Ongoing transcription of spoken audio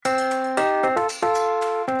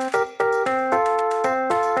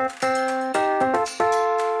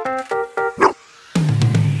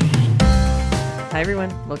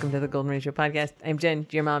welcome to the Golden Ratio Podcast. I'm Jen,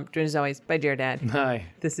 your mom, joined as always by Dear Dad. Hi.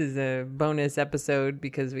 This is a bonus episode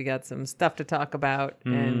because we got some stuff to talk about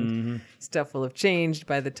and stuff will have changed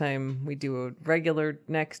by the time we do a regular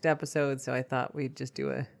next episode. So I thought we'd just do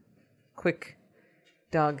a quick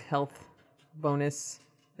dog health bonus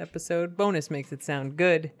episode. Bonus makes it sound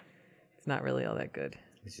good. It's not really all that good.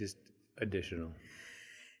 It's just additional.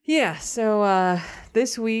 Yeah, so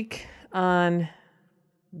this week on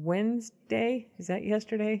Wednesday, is that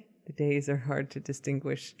yesterday? The days are hard to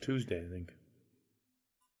distinguish. Tuesday, I think.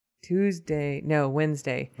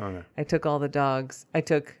 Wednesday. Oh, no. I took all the dogs. I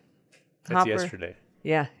took That's Hopper. yesterday.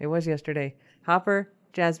 Yeah, it was yesterday. Hopper,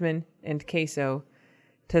 Jasmine, and Queso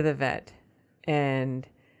to the vet. And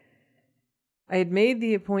I had made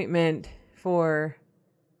the appointment for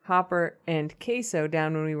Hopper and Queso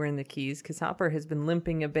down when we were in the Keys because Hopper has been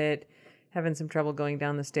limping a bit, having some trouble going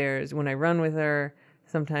down the stairs. When I run with her,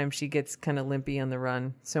 sometimes she gets kind of limpy on the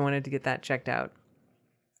run, so I wanted to get that checked out.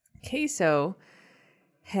 Queso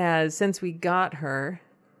has, since we got her,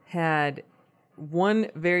 had one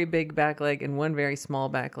very big back leg and one very small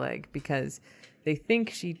back leg because they think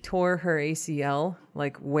she tore her ACL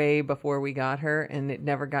like way before we got her and it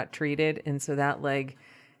never got treated. And so that leg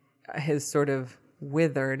has sort of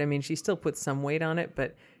withered. I mean, she still puts some weight on it,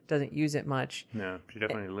 but doesn't use it much. No, she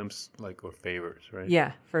definitely limps like or favors, right?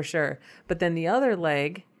 Yeah, for sure. But then the other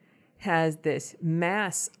leg has this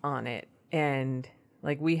mass on it. And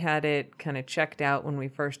like we had it kind of checked out when we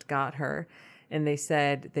first got her. And they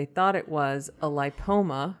said they thought it was a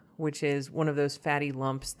lipoma, which is one of those fatty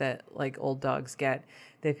lumps that like old dogs get.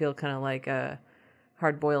 They feel kind of like a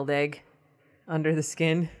hard-boiled egg under the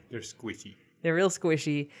skin. They're squishy. They're real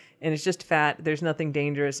squishy, and it's just fat. There's nothing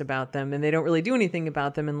dangerous about them, and they don't really do anything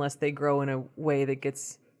about them unless they grow in a way that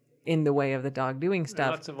gets in the way of the dog doing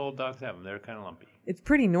stuff. Lots of old dogs have them. They're kind of lumpy. It's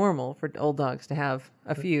pretty normal for old dogs to have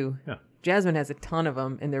a few. Yeah. Jasmine has a ton of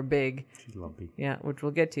them, and they're big. She's lumpy. Yeah, which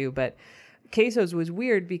we'll get to. But Queso's was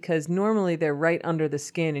weird because normally they're right under the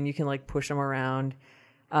skin, and you can like push them around.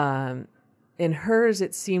 In hers,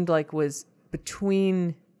 it seemed like was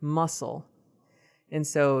between muscle. And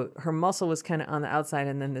so her muscle was kind of on the outside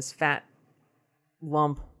and then this fat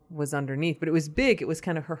lump was underneath. But it was big. It was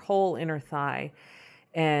kind of her whole inner thigh.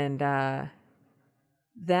 And that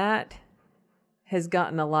has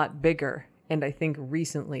gotten a lot bigger, and I think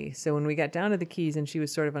recently. So when we got down to the Keys and she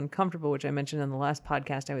was sort of uncomfortable, which I mentioned in the last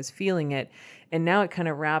podcast, I was feeling it. And now it kind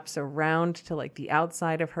of wraps around to like the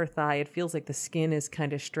outside of her thigh. It feels like the skin is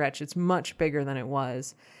kind of stretched. It's much bigger than it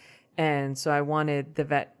was. And so I wanted the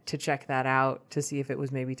vet to check that out to see if it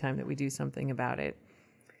was maybe time that we do something about it.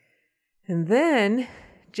 And then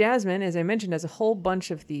Jasmine, as I mentioned, has a whole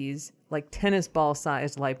bunch of these like tennis ball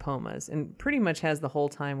sized lipomas and pretty much has the whole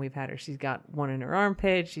time we've had her. She's got one in her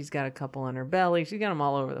armpit. She's got a couple on her belly. She's got them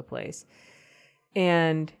all over the place.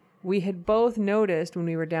 And we had both noticed when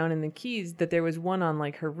we were down in the Keys that there was one on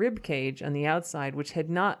like her rib cage on the outside, which had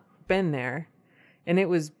not been there. And it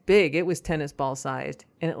was big. It was tennis ball sized.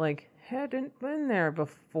 And it like hadn't been there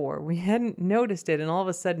before. We hadn't noticed it. And all of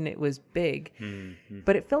a sudden it was big. Mm-hmm.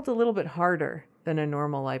 But it felt a little bit harder than a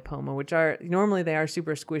normal lipoma, which are normally they are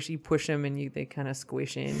super squishy. Push them and they kind of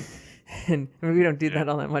squish in. And I mean, we don't do that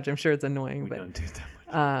all that much. I'm sure it's annoying. We but don't do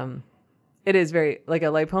that much. It is very, like a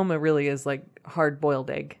lipoma really is like hard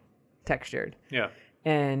boiled egg textured. Yeah.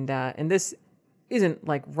 And this isn't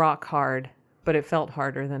like rock hard, but it felt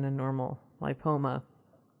harder than a normal lipoma.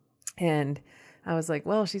 And I was like,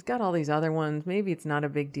 well, she's got all these other ones. Maybe it's not a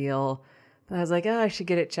big deal. But I was like, I should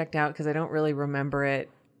get it checked out because I don't really remember it.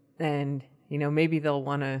 And, maybe they'll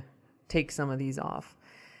want to take some of these off.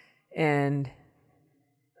 And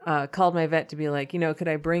called my vet to be like, could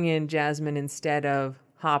I bring in Jasmine instead of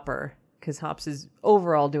Hopper? Because Hops is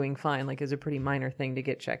overall doing fine. Like, it's a pretty minor thing to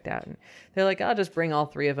get checked out. And they're like, I'll just bring all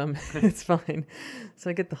three of them. It's fine. So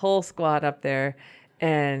I get the whole squad up there.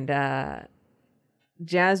 And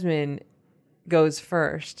Jasmine goes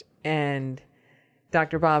first, and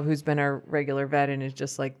Dr. Bob, who's been our regular vet and is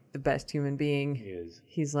just like the best human being,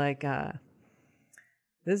 he's like,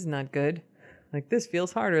 this is not good. Like, this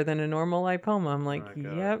feels harder than a normal lipoma. I'm like,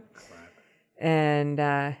 yep.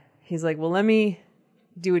 And he's like, well, let me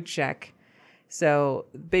do a check. So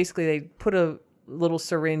basically they put a little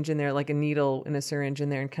syringe in there, like a needle in a syringe in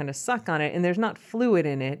there, and kind of suck on it. And there's not fluid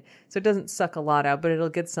in it, so it doesn't suck a lot out, but it'll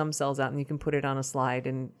get some cells out, and you can put it on a slide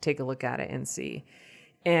and take a look at it and see.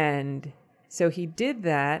 And so he did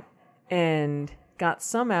that and got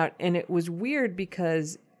some out, and it was weird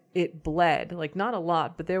because it bled, like not a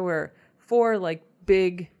lot, but there were 4 like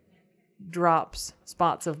big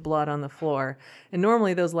spots of blood on the floor. And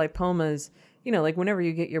normally those lipomas, like whenever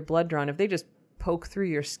you get your blood drawn, if they just poke through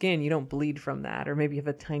your skin, you don't bleed from that, or maybe you have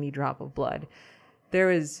a tiny drop of blood. There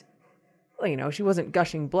is, she wasn't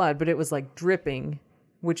gushing blood, but it was like dripping,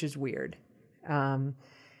 which is weird.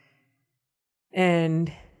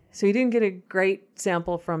 And so he didn't get a great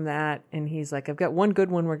sample from that. And he's like, I've got one good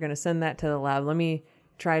one. We're going to send that to the lab. Let me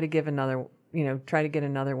try to get another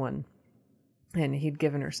one. And he'd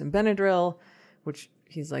given her some Benadryl, which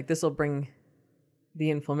he's like, this will bring the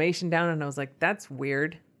inflammation down. And I was like, that's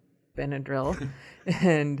weird, Benadryl.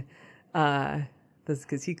 And this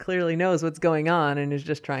because he clearly knows what's going on and is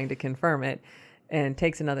just trying to confirm it, and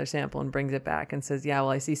takes another sample and brings it back and says, yeah,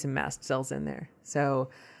 well, I see some mast cells in there. So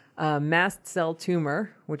mast cell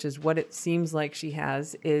tumor, which is what it seems like she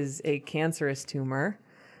has, is a cancerous tumor.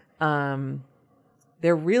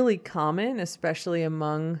 They're really common, especially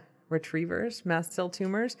among retrievers, mast cell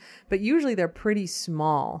tumors, but usually they're pretty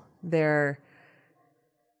small. They're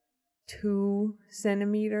 2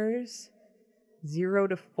 centimeters. 0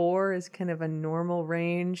 to 4 is kind of a normal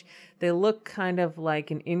range. They look kind of like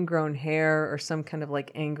an ingrown hair or some kind of like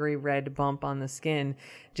angry red bump on the skin.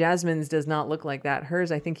 Jasmine's does not look like that.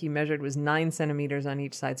 Hers, I think he measured, was 9 centimeters on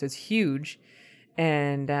each side, so it's huge.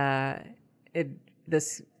 And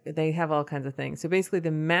they have all kinds of things. So basically the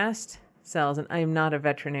mast cells, and I am not a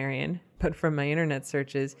veterinarian, but from my internet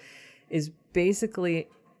searches, is basically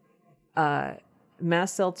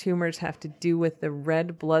mast cell tumors have to do with the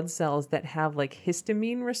red blood cells that have like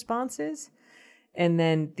histamine responses. And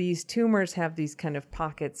then these tumors have these kind of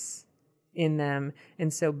pockets in them.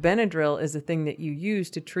 And so Benadryl is a thing that you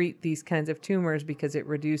use to treat these kinds of tumors because it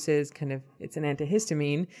reduces it's an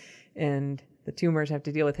antihistamine, and the tumors have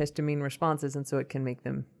to deal with histamine responses. And so it can make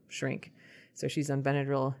them shrink. So she's on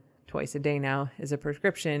Benadryl twice a day now as a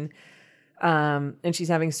prescription. And she's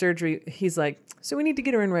having surgery. He's like, so we need to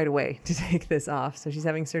get her in right away to take this off. So she's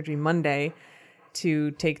having surgery Monday to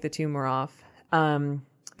take the tumor off.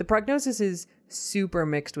 The prognosis is super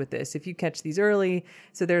mixed with this. If you catch these early,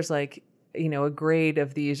 so there's like, a grade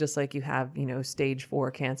of these, just like you have, stage 4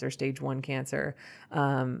 cancer, stage 1 cancer.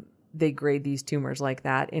 They grade these tumors like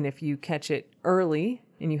that. And if you catch it early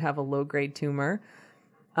and you have a low grade tumor,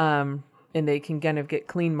 and they can kind of get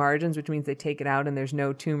clean margins, which means they take it out and there's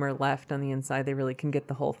no tumor left on the inside. They really can get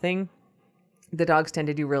the whole thing. The dogs tend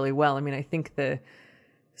to do really well. I mean, I think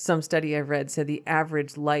some study I've read said the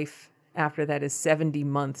average life after that is 70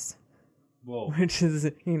 months. Whoa. Which is,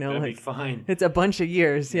 That'd be fine. It's a bunch of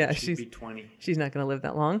years. Yeah. She'd be 20. She's not going to live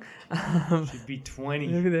that long. She'd be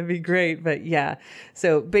 20. That'd be great. But yeah.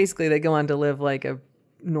 So basically they go on to live like a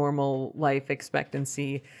normal life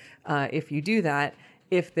expectancy. If you do that,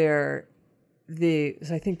 if they're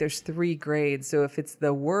so I think there's 3 grades. So if it's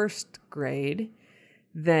the worst grade,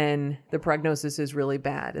 then the prognosis is really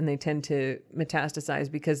bad, and they tend to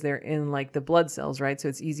metastasize because they're in like the blood cells, right? So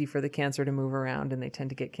it's easy for the cancer to move around, and they tend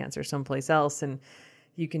to get cancer someplace else, and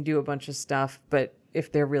you can do a bunch of stuff. But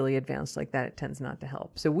if they're really advanced like that, it tends not to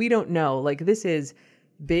help. So we don't know. Like, this is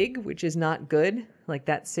big, which is not good. Like,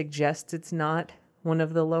 that suggests it's not one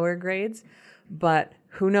of the lower grades, but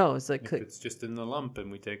who knows? Like, if it's just in the lump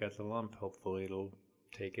and we take out the lump, hopefully it'll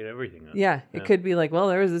take everything out. Yeah, it could be like, well,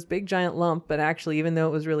 there was this big giant lump, but actually, even though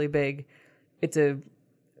it was really big, it's a,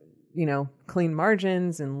 clean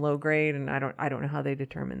margins and low grade, and I don't know how they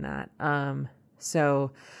determine that.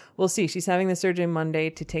 So we'll see. She's having the surgery Monday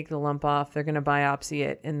to take the lump off. They're going to biopsy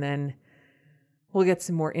it, and then we'll get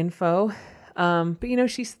some more info. But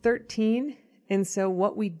she's 13, and so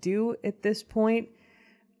what we do at this point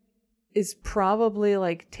is probably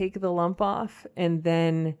like take the lump off and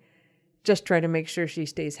then just try to make sure she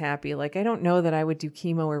stays happy. Like, I don't know that I would do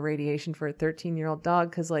chemo or radiation for a 13-year-old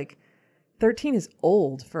dog, because like 13 is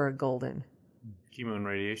old for a golden. Chemo and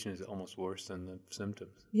radiation is almost worse than the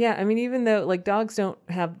symptoms. Yeah, I mean, even though like dogs don't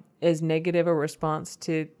have as negative a response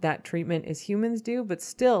to that treatment as humans do, but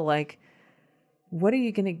still, like, what are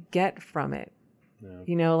you going to get from it?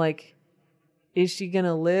 Yeah. Like, is she going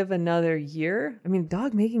to live another year? I mean, a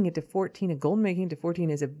dog making it to 14, a golden making it to 14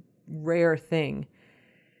 is a rare thing.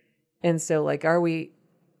 And so, like, I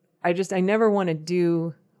never want to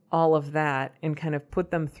do all of that and kind of put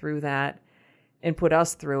them through that and put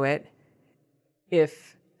us through it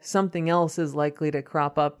if something else is likely to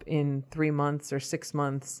crop up in 3 months or 6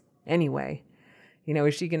 months anyway.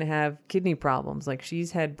 Is she going to have kidney problems? Like,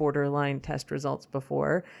 she's had borderline test results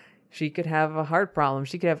before. She could have a heart problem.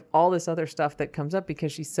 She could have all this other stuff that comes up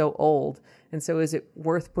because she's so old. And so is it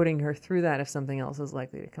worth putting her through that if something else is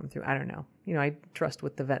likely to come through? I don't know. I trust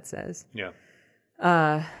what the vet says. Yeah.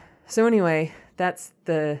 So anyway, that's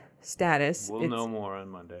the status. We'll know more on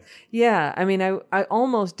Monday. Yeah. I mean, I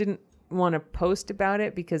almost didn't want to post about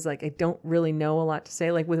it because, like, I don't really know a lot to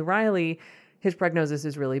say. Like, with Riley, his prognosis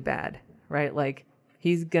is really bad, right? Like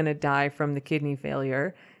he's going to die from the kidney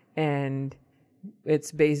failure, and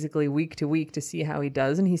it's basically week to week to see how he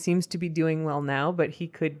does. And he seems to be doing well now, but he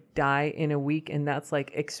could die in a week. And that's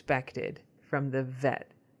like expected from the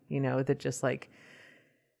vet, that just like,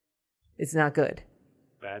 it's not good.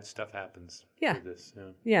 Bad stuff happens. Yeah. With this,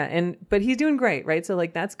 Yeah. But he's doing great, right? So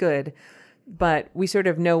like, that's good. But we sort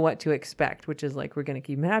of know what to expect, which is like, we're going to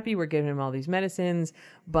keep him happy. We're giving him all these medicines,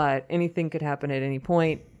 but anything could happen at any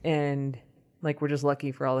point. And like, we're just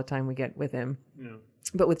lucky for all the time we get with him. Yeah.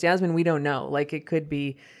 But with Jasmine, we don't know. Like, it could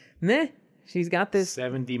be, meh, she's got this.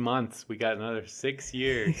 70 months. We got another 6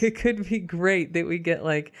 years. It could be great that we get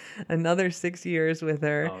like another 6 years with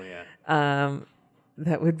her. Oh, yeah.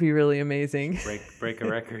 That would be really amazing. Break a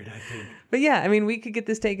record, I think. But yeah, I mean, we could get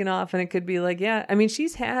this taken off and it could be like, yeah. I mean,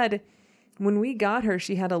 when we got her,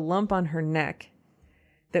 she had a lump on her neck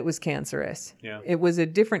that was cancerous. Yeah. It was a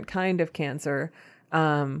different kind of cancer.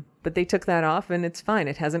 But they took that off and it's fine.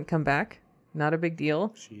 It hasn't come back. Not a big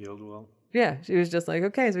deal. She healed well. Yeah. She was just like,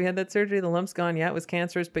 okay, so we had that surgery. The lump's gone. Yeah, it was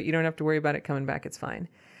cancerous, but you don't have to worry about it coming back. It's fine.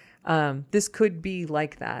 This could be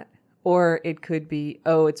like that. Or it could be,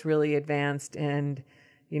 it's really advanced and,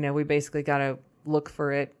 we basically got to look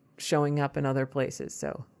for it showing up in other places.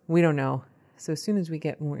 So we don't know. So as soon as we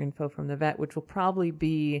get more info from the vet, which will probably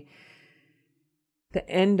be the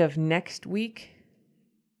end of next week,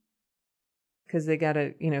 because they got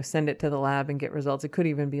to, send it to the lab and get results. It could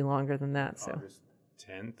even be longer than that. So August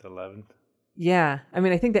 10th, 11th. Yeah. I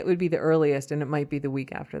mean, I think that would be the earliest, and it might be the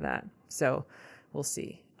week after that. So we'll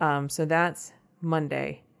see. So that's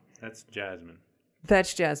Monday. That's Jasmine.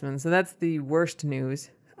 That's Jasmine. So that's the worst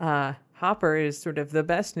news. Hopper is sort of the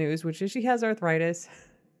best news, which is she has arthritis.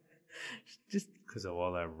 Just because of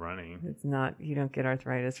all that running. It's not, you don't get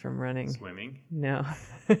arthritis from running. Swimming. No.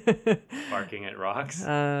 Barking at rocks.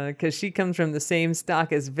 Because she comes from the same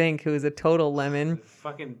stock as Vink, who is a total lemon. The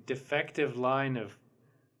fucking defective line of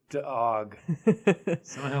dog.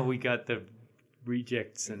 Somehow we got the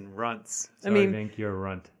rejects and runts. Sorry, Vink, you're a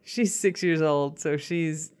runt. She's 6 years old, so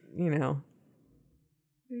she's,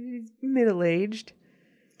 she's middle-aged.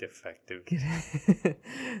 Defective.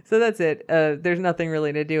 So that's it. There's nothing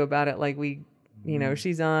really to do about it. Like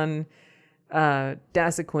she's on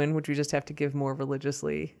Dasaquin, which we just have to give more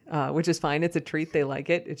religiously, which is fine. It's a treat. They like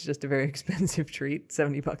it. It's just a very expensive treat,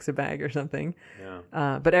 $70 a bag or something.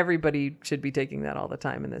 Yeah. But everybody should be taking that all the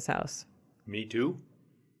time in this house. Me too?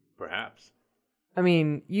 Perhaps. I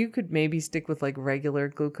mean, you could maybe stick with like regular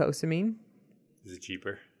glucosamine. Is it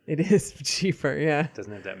cheaper? It is cheaper, yeah. It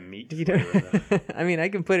doesn't have that meat flavor, though. I mean, I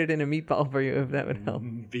can put it in a meatball for you if that would help.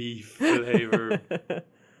 Beef flavor.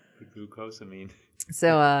 Glucosamine.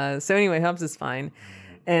 So anyway, Hubs is fine.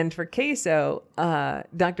 And for Queso,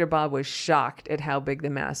 Dr. Bob was shocked at how big the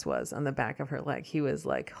mass was on the back of her leg. He was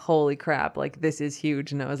like, holy crap, like this is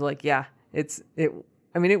huge. And I was like, yeah, it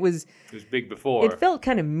was big before. It felt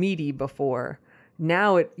kind of meaty before.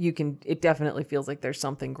 Now it definitely feels like there's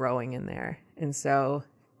something growing in there. And so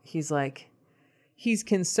he's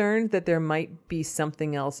concerned that there might be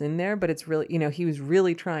something else in there, but it's really, he was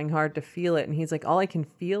really trying hard to feel it. And he's like, all I can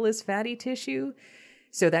feel is fatty tissue.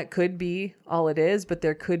 So that could be all it is, but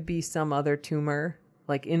there could be some other tumor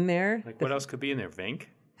like in there. Like what else could be in there? Vink?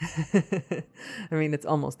 I mean, it's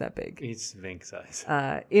almost that big. It's Vink size.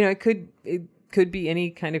 It could be any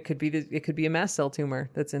kind of, it could be a mast cell tumor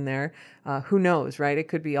that's in there. Who knows, right? It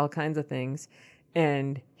could be all kinds of things.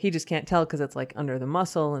 And he just can't tell because it's like under the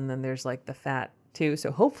muscle and then there's like the fat too.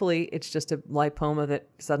 So hopefully it's just a lipoma that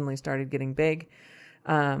suddenly started getting big.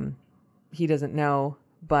 He doesn't know,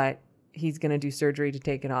 but he's going to do surgery to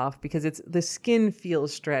take it off because the skin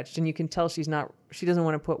feels stretched and you can tell she doesn't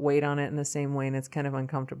want to put weight on it in the same way. And it's kind of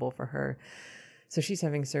uncomfortable for her. So she's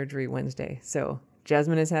having surgery Wednesday. So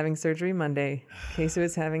Jasmine is having surgery Monday. Queso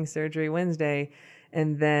is having surgery Wednesday.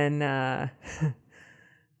 And then,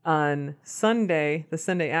 on Sunday, the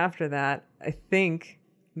Sunday after that, I think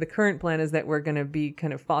the current plan is that we're going to be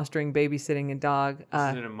kind of fostering, babysitting a dog.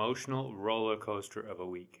 This is an emotional roller coaster of a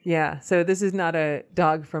week. Yeah. So this is not a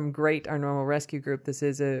dog from Great, our normal rescue group. This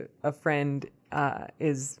is a friend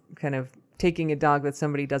is kind of taking a dog that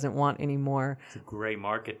somebody doesn't want anymore. It's a gray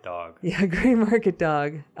market dog. Yeah, gray market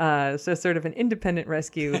dog. So sort of an independent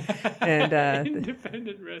rescue. And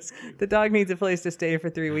independent rescue. The dog needs a place to stay for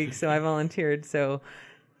 3 weeks, so I volunteered. So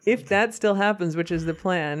if that still happens, which is the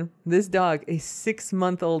plan, this dog, a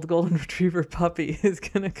 6-month-old golden retriever puppy, is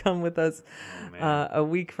going to come with us a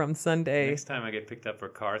week from Sunday. Next time I get picked up for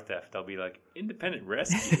car theft, I'll be like, independent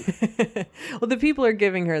rescue. Well, the people are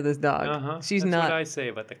giving her this dog. She's That's not. what I say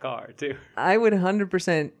about the car, too. I would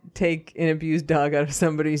 100% take an abused dog out of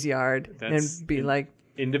somebody's yard and be like,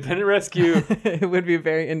 independent rescue. It would be a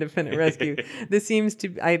very independent rescue. This seems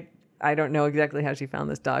to, I don't know exactly how she found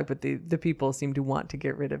this dog, but the people seem to want to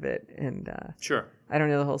get rid of it. And Sure. I don't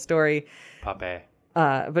know the whole story. Pape.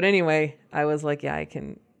 But anyway, I was like, yeah, I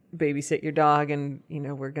can babysit your dog, and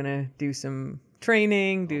we're gonna do some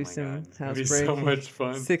training, do some housebreaking. So much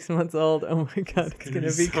fun. 6 months old. Oh my god, it's gonna be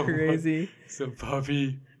so crazy. So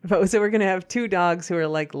puppy. So we're gonna have 2 dogs who are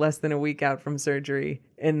like less than a week out from surgery,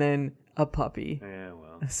 and then a puppy. Yeah,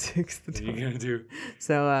 well. A 6th dog. What are you gonna do?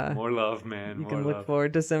 So more love, man. You more can love. look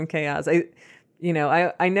forward to some chaos.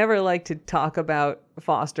 I never like to talk about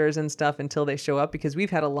fosters and stuff until they show up, because we've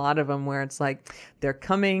had a lot of them where it's like they're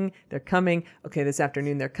coming. Okay, this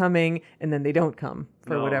afternoon they're coming, and then they don't come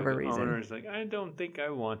for whatever reason. The owner's like, I don't think I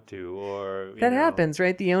want to, or that happens,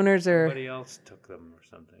 right? The owners are. Somebody else took them or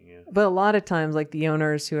something. Yeah. But a lot of times, like the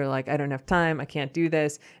owners who are like, I don't have time, I can't do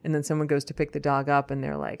this, and then someone goes to pick the dog up, and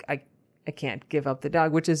they're like, I can't give up the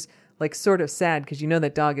dog, which is like sort of sad, because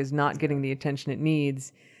that dog is not getting the attention it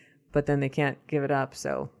needs. But then they can't give it up,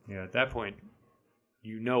 so... Yeah, at that point,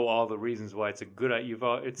 all the reasons why it's a good idea.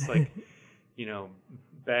 It's like,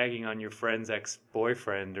 bagging on your friend's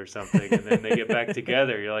ex-boyfriend or something, and then they get back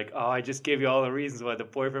together. You're like, oh, I just gave you all the reasons why the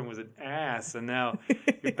boyfriend was an ass, and now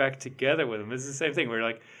you're back together with him. It's the same thing where you're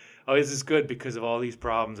like, oh, this is good because of all these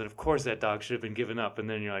problems, and of course that dog should have been given up. And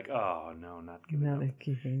then you're like, oh, no, not giving up. Now they're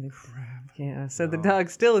keeping the crap. Yeah, so the dog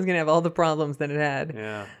still is going to have all the problems that it had.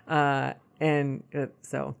 Yeah.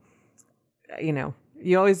 So...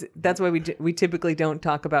 you always, that's why we typically don't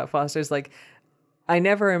talk about fosters. Like, I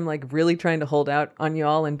never am like really trying to hold out on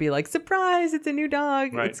y'all and be like, surprise, it's a new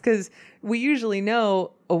dog. Right. It's because we usually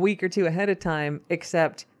know a week or 2 ahead of time,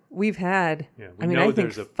 except we've had, I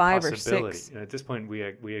think 5 or 6. At this point,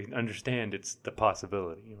 we understand it's the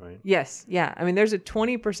possibility, right? Yes. Yeah. I mean, there's a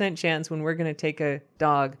 20% chance when we're going to take a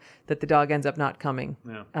dog that the dog ends up not coming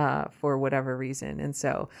for whatever reason. And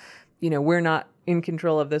so, we're not in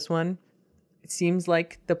control of this one. It seems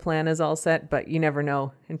like the plan is all set, but you never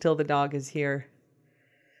know until the dog is here.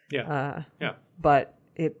 Yeah. But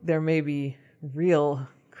there may be real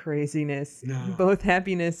craziness, both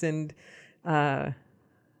happiness and I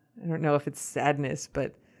don't know if it's sadness,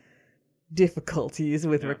 but difficulties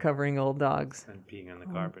with recovering old dogs. And peeing on the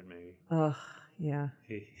carpet, maybe. Oh, yeah.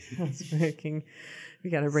 That's breaking. We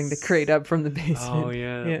got to bring the crate up from the basement. Oh,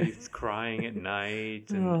 yeah. He's crying at night.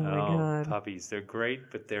 And, oh, my God. Puppies. They're great,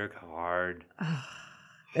 but they're hard.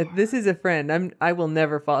 This is a friend. I will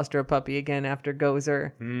never foster a puppy again after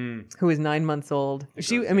Gozer, who is 9 months old.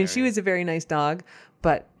 She was a very nice dog,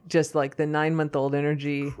 but just like the 9-month-old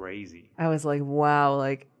energy. Crazy. I was like, wow,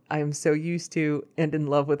 like I'm so used to and in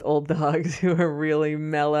love with old dogs who are really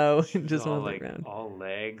mellow and just want to look around. All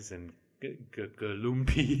legs and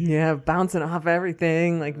lumpy. Yeah, bouncing off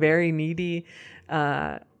everything, like very needy.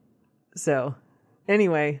 So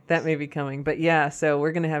anyway, that may be coming. But yeah, so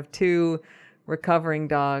we're going to have 2 recovering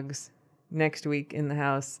dogs next week in the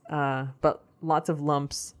house, but lots of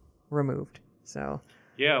lumps removed. So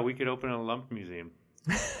yeah, we could open a lump museum.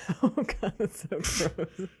 Oh, God, that's so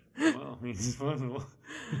gross. Well, I mean, it's possible.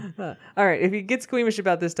 All right, if you get squeamish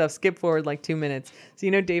about this stuff, skip forward like 2 minutes. So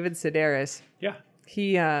David Sedaris? Yeah.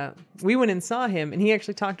 We went and saw him, and he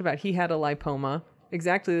actually talked about he had a lipoma,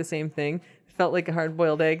 exactly the same thing. Felt like a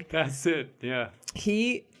hard-boiled egg. That's it, yeah.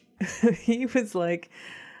 He was like,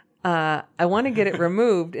 I want to get it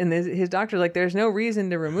removed, and his doctor's like, there's no reason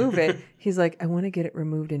to remove it. He's like, I want to get it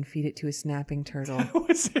removed and feed it to a snapping turtle. That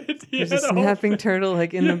was it. There's a snapping turtle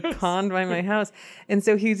like in the pond by my house. And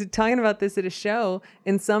so he's talking about this at a show,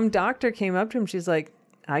 and some doctor came up to him. She's like,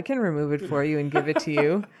 I can remove it for you and give it to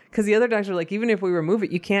you. Because the other doctor like, even if we remove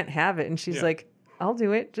it, you can't have it. And she's like, I'll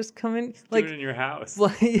do it. Just come in. Do it in your house.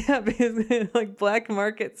 Well, yeah, like black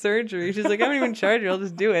market surgery. She's like, I don't even charge you. I'll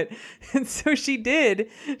just do it. And so she did.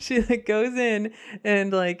 She like goes in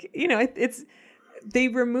and like, they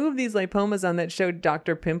remove these lipomas on that show,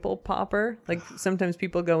 Dr. Pimple Popper. Like sometimes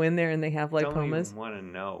people go in there and they have lipomas. Don't even want to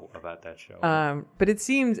know about that show. But it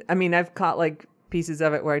seems, I've caught like pieces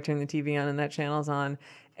of it where I turn the TV on and that channel's on.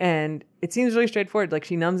 And it seems really straightforward. Like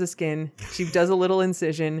she numbs the skin. She does a little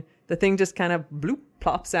incision. The thing just kind of bloop,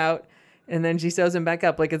 plops out. And then she sews him back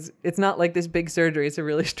up. Like it's not like this big surgery. It's a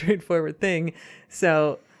really straightforward thing.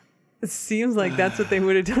 So it seems like that's what they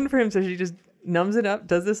would have done for him. So she just numbs it up,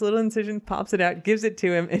 does this little incision, pops it out, gives it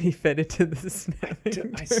to him, and he fed it to the snapping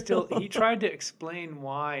turtle. He tried to explain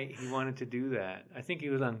why he wanted to do that. I think he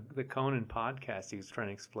was on the Conan podcast. He was trying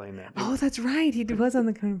to explain that. Oh, that's right. He was on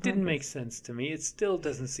the Conan podcast. Didn't make sense to me. It still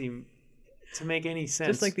doesn't seem to make any sense.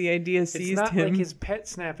 Just like the idea seized him. It's not like his pet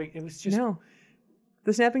snapping. It was just... No.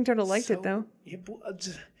 The snapping turtle liked it, though. It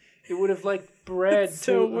would have liked bread, it's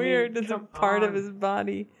so weird. It's a part of his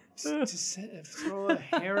body. Just throw a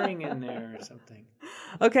herring in there or something.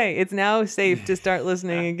 Okay, it's now safe to start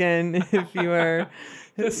listening again if you are...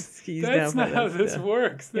 That's not how this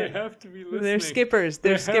works. They have to be listening. They're skippers.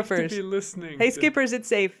 They have to be listening. Hey, skippers, it's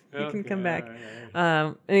safe. You can come back.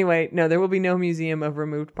 Anyway, no, there will be no museum of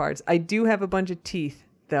removed parts. I do have a bunch of teeth,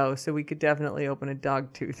 though, so we could definitely open a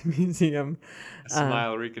dog tooth museum. A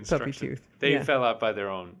smile reconstruction. Puppy tooth. They fell out by their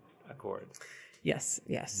own accord. Yes.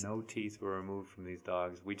 No teeth were removed from these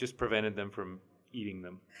dogs. We just prevented them from eating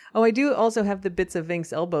them. Oh, I do also have the bits of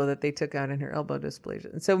Vink's elbow that they took out in her elbow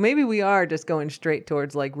dysplasia. So maybe we are just going straight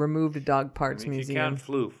towards like removed dog parts museum. If you count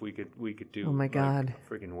floof, we could do. Oh my God,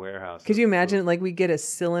 a freaking warehouse. Could you imagine? Floof. Like we get a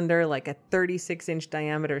cylinder, like a 36-inch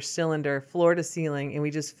diameter cylinder, floor to ceiling, and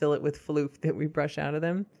we just fill it with floof that we brush out of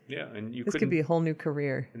them. Yeah, and this could be a whole new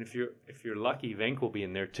career. And if you're lucky, Vink will be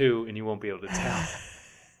in there too, and you won't be able to tell.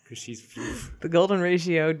 Because she's floof. The Golden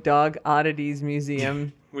Ratio Dog Oddities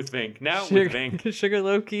Museum. With Vink. With Vink.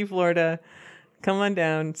 Sugarloaf Key, Florida. Come on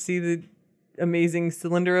down. See the amazing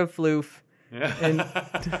cylinder of floof. Yeah.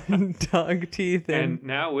 And dog teeth. And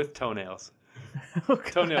now with toenails. Oh,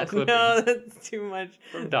 toenail clippings. No, that's too much.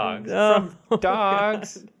 From dogs. Oh, from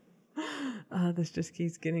dogs. Oh, this just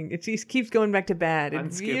keeps getting... It just keeps going back to bad.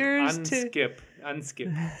 Unskip.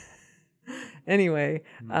 Anyway.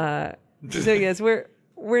 So yes,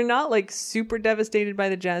 we're not like super devastated by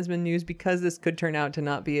the Jasmine news because this could turn out to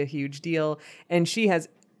not be a huge deal. And she has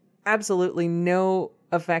absolutely no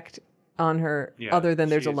effect on her other than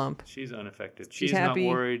there's a lump. She's unaffected. She's happy.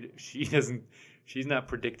 Not worried. She's not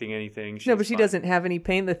predicting anything. No, but she doesn't have any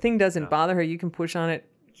pain. The thing doesn't bother her. You can push on it.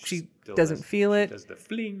 She doesn't feel it. She does the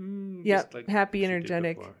fling. Yeah, like happy,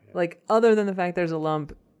 energetic. Yeah. Like other than the fact there's a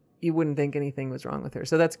lump, you wouldn't think anything was wrong with her.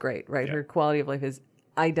 So that's great, right? Yeah. Her quality of life is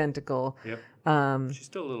identical. Yep. She's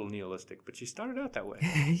still a little nihilistic, but she started out that way.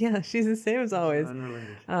 Yeah, she's the same as always.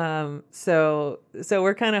 Unrelated. So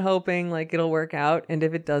we're kind of hoping like it'll work out, and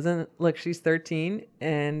if it doesn't, look, she's 13,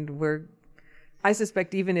 and I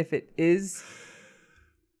suspect even if it is,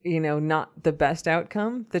 not the best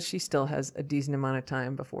outcome, that she still has a decent amount of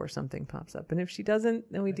time before something pops up, and if she doesn't,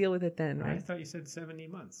 then we deal with it then, right? I thought you said 70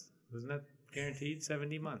 months. Wasn't that guaranteed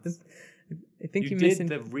 70 months? I think you did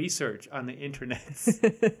the research on the internet.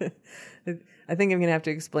 I think I'm going to have to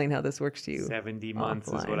explain how this works to you. 70 months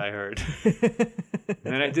is what I heard. And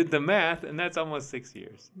then I did the math, and that's almost 6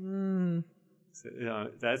 years. So,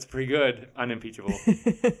 that's pretty good. Unimpeachable.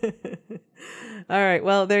 All right.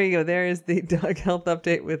 Well, there you go. There is the dog health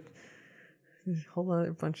update with a whole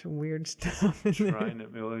other bunch of weird stuff. It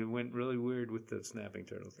went really weird with the snapping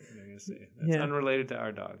turtles. I'm going to say that's unrelated to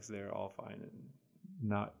our dogs. They're all fine and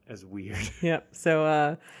not as weird. Yep.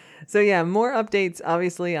 So yeah, more updates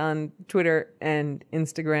obviously on Twitter and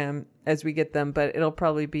Instagram as we get them, but it'll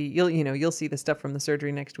probably be you'll see the stuff from the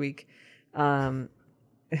surgery next week.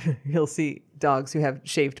 You'll see dogs who have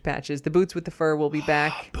shaved patches. The boots with the fur will be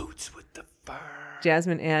back. Boots with the fur.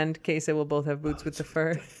 Jasmine and Queso will both have boots with the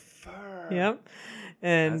fur. Yep.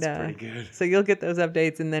 And that's pretty good. So you'll get those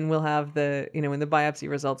updates, and then we'll have when the biopsy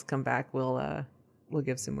results come back, we'll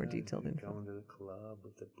give some more detailed info. Going to the club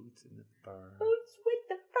with the boots in the fur. Boots with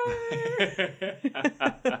the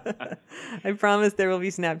fur. I promise there will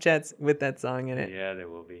be Snapchats with that song in it. Yeah, there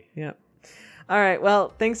will be. Yep. All right.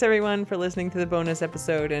 Well, thanks everyone for listening to the bonus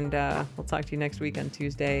episode, and we'll talk to you next week on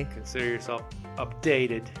Tuesday. Consider yourself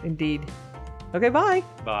updated. Indeed. Okay. Bye.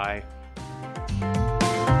 Bye.